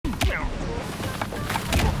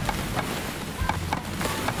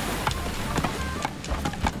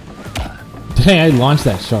Dang, I launched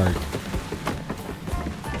that shark.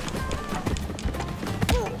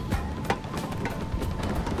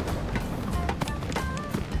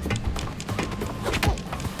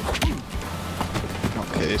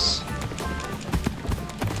 Case.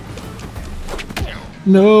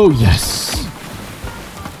 No, yes.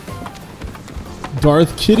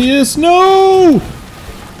 Darth Kidius, no!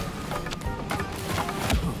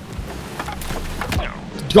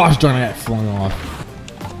 Gosh darn, I got flung off.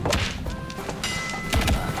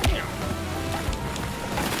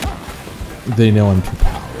 They know I'm too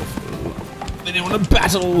powerful. They didn't want to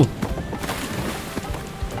battle.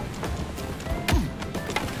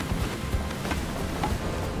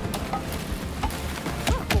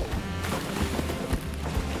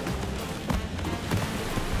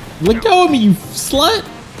 Let go of me, you slut!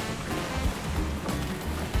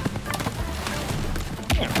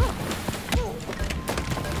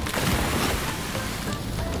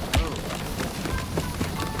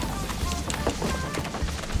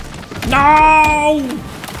 No!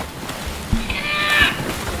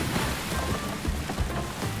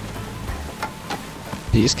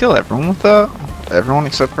 Did he just kill everyone with that? Everyone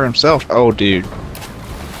except for himself. Oh, dude.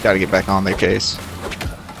 Gotta get back on their case.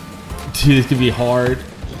 Dude, this could be hard.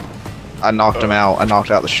 I knocked him out. I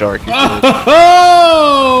knocked out the shark. Oh!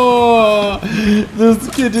 This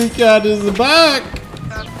kitty cat is back!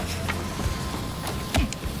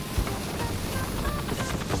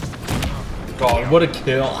 God, what a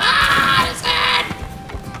kill. Ah, his head!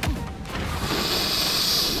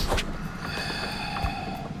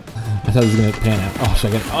 I thought it was gonna pan out. Oh,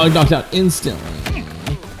 should I get it? Oh, knocked out instantly.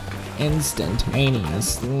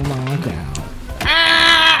 Instantaneous knockout.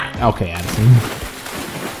 Ah! Okay, Addison.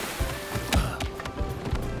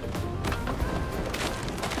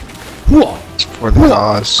 For the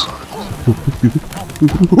cause.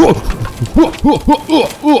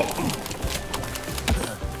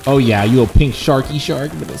 Oh yeah, you a pink sharky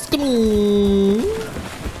shark. Come on.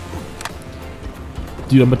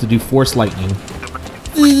 Dude, I'm about to do force lightning.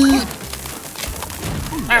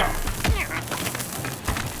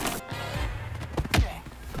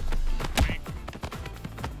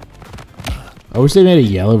 I wish they made a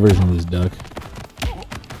yellow version of this duck.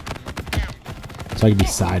 So I could be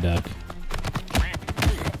Psyduck.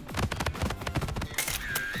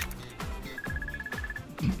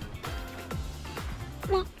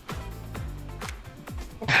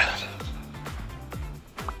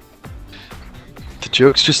 The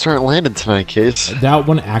jokes just aren't landing tonight, Case. That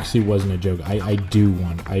one actually wasn't a joke. I do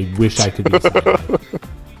want. I wish I could be Psyduck.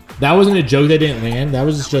 That wasn't a joke that didn't land. That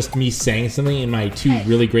was just me saying something and my two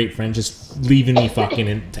really great friends just leaving me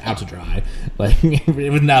fucking out to dry. Like,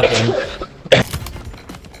 it was nothing.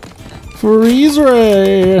 Freeze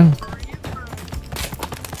ray!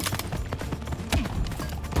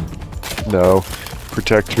 No.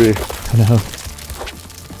 Protect me. No.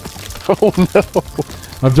 Oh no.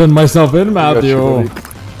 I've done myself in, Got Matthew. you, buddy.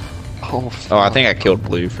 Oh, Oh, I think I killed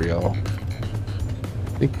Blue for y'all.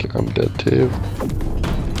 I think I'm dead too.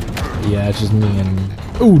 Yeah, it's just me and...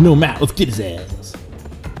 Oh, no, Matt, let's get his ass.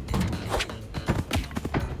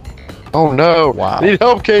 Oh no. Wow. I need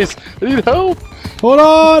help, Case. I need help. Hold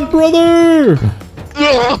on, brother!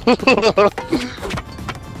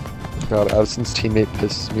 God, Addison's teammate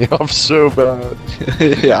pisses me off so bad.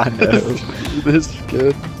 Yeah, I know. This is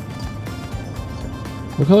good.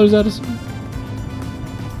 What color is Addison?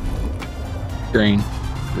 Green.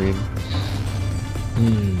 Green.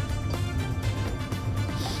 Hmm.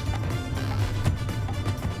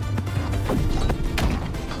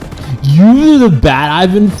 You're the bat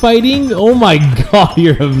I've been fighting? Oh my god,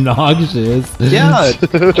 you're obnoxious. Yeah.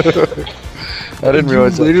 I didn't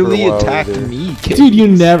realize that. literally for a while, attacked dude. me, Case. Dude, you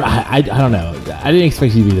never... I don't know. I didn't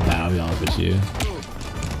expect you to be the bat, I'll be honest with you.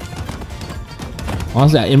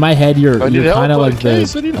 Honestly, in my head, you're I need kind of help, like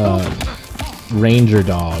Case, I need the ranger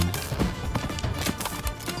dog.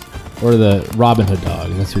 Or the Robin Hood dog.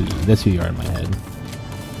 That's who you are in my head.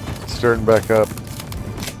 Starting back up.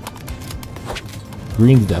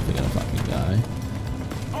 Green's definitely gonna fucking die.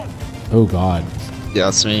 Oh god. Yeah,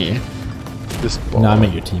 that's me. This ball. No, I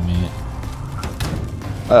meant your teammate.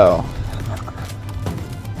 Oh.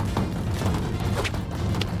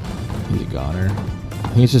 He's a goner. I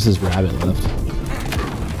think it's just his rabbit left.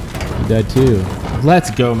 He died too. Let's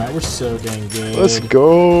go, Matt. We're so dang good. Let's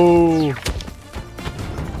go.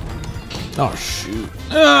 Oh shoot.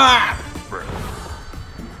 Ah!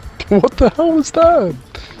 What the hell was that?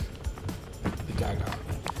 The guy got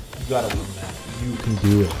me. You gotta win, Matt. You can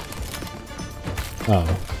do it. Oh.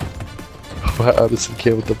 Wow, Addison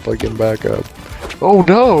came with the fucking backup. Oh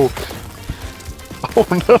no! Oh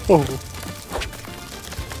no!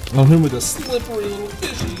 On him with a slippery little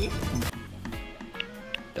fishy.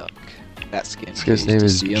 Duck. That skin. This guy's name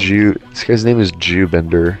is This guy's name is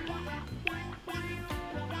Jewbender.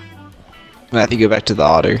 Matthew, go back to the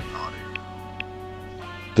otter.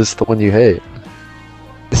 This is the one you hate.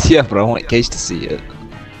 Yeah, but I want Case to see it.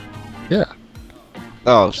 Yeah.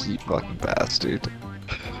 Oh, you fucking bastard.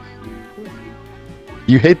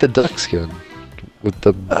 You hate the duck skin with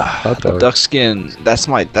the hot The dog. duck skin. That's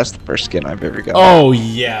the first skin I've ever got. Oh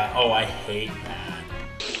yeah. Oh, I hate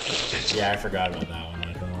that. Yeah, I forgot about that one.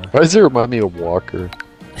 Not gonna lie. Why does it remind me of Walker?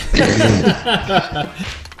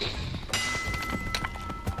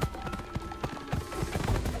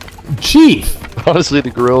 Chief. Honestly, the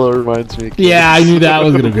gorilla reminds me. Of Yeah, I knew that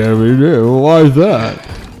was gonna go. Why is that?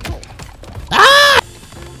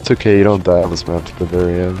 It's okay, you don't die on this map to the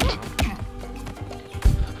very end.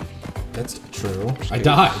 That's true. I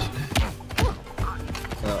died.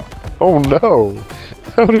 Oh no!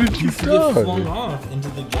 How did you You get flung die? off into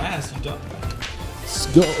the gas. You died.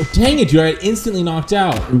 Go. Dang it, dude! I instantly knocked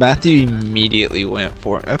out. Matthew immediately went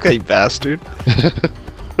for it. Okay, bastard.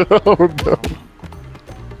 Oh no!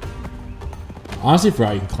 Honestly,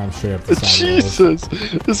 forgot you can climb straight up the side. Jesus!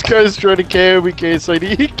 This guy's trying to KO me, case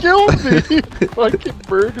ID. He killed me! He fucking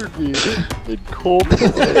murdered me in cold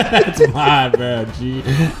blood. That's my bad, G.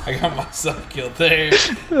 I got myself killed there.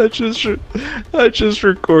 I just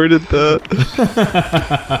recorded that.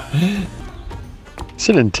 It's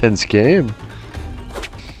an intense game.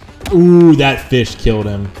 Ooh, that fish killed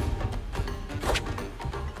him.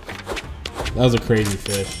 That was a crazy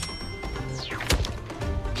fish.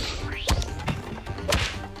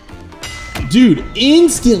 Dude,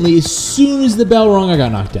 instantly, as soon as the bell rung, I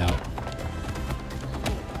got knocked out.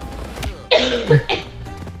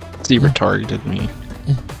 Zebra targeted me.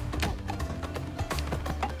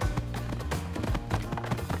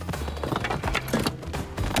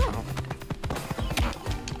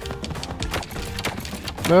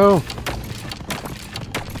 No.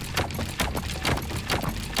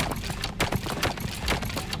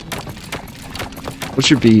 What's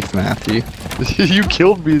your beef, Matthew? You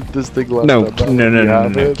killed me this thing last No, time.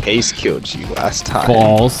 no. Case killed you last time.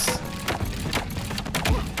 False.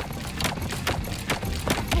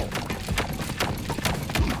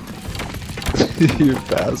 You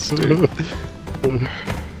bastard.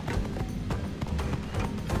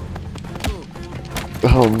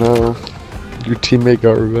 Oh no. Your teammate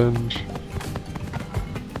got revenge.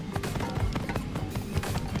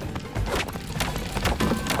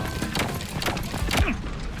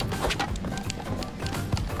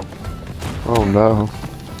 Oh no.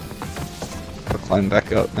 I'll climb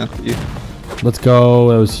back up, Matthew. Let's go.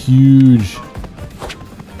 That was huge.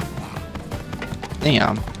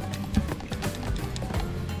 Damn.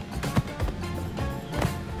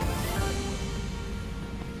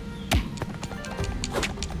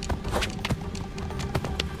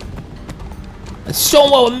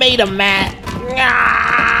 Solo made him, Matt.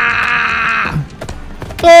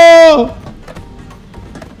 Oh!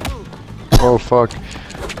 Oh fuck.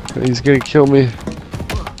 He's gonna kill me.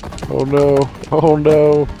 Oh no. Oh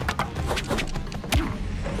no.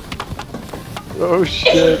 Oh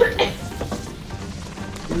shit.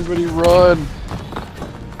 Everybody run.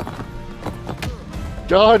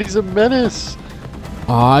 God, he's a menace.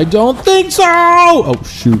 I don't think so. Oh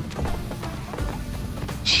shoot.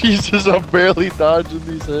 Jesus, I'm barely dodging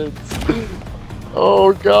these hits.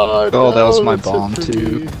 Oh god. Oh, that was no, my that's it bomb, for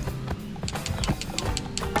too. me.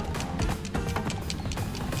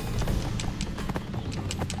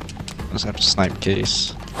 I just have to snipe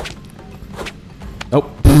Case. Oh.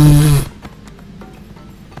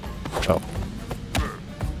 Oh.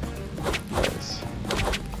 Nice.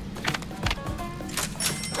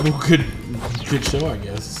 Oh, good show, I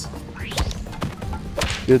guess.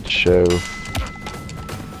 Good show.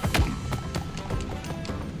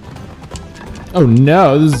 Oh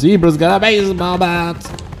no, the zebra's got a baseball bat.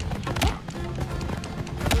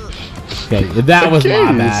 Okay, that was my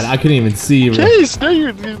Case. bad. I couldn't even see. Case, no,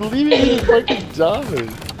 you're leaving me to fucking die.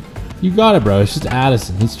 You got it, bro. It's just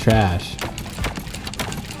Addison. He's trash.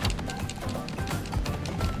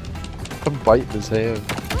 I'm biting his hand.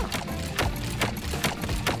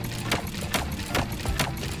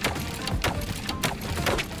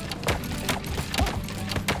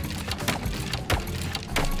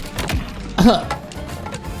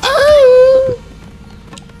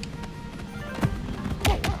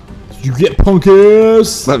 You get punk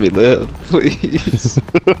ass. Let me live, please.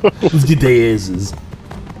 Let's get their asses.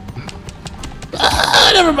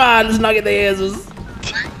 Never mind. Let's not get their asses.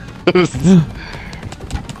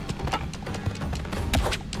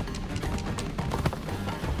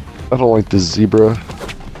 I don't like this zebra.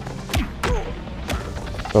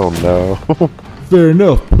 Oh no. Fair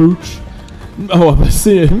enough, Pooch. Oh, I'm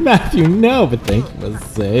seeing Matthew, no, but thank you for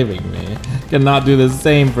saving me. Cannot do the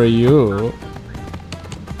same for you.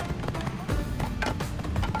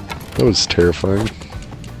 That was terrifying.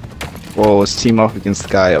 Whoa, let's team up against the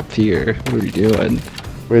guy up here. What are you doing?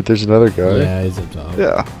 Wait, there's another guy. Yeah, he's up top.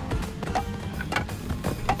 Yeah.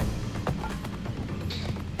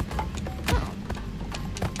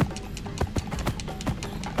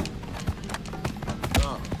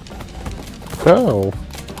 Oh.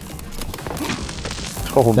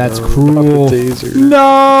 Oh That's no, cruel. not the taser. No,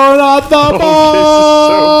 not the Oh,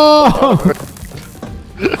 ball!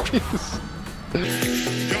 this is so far.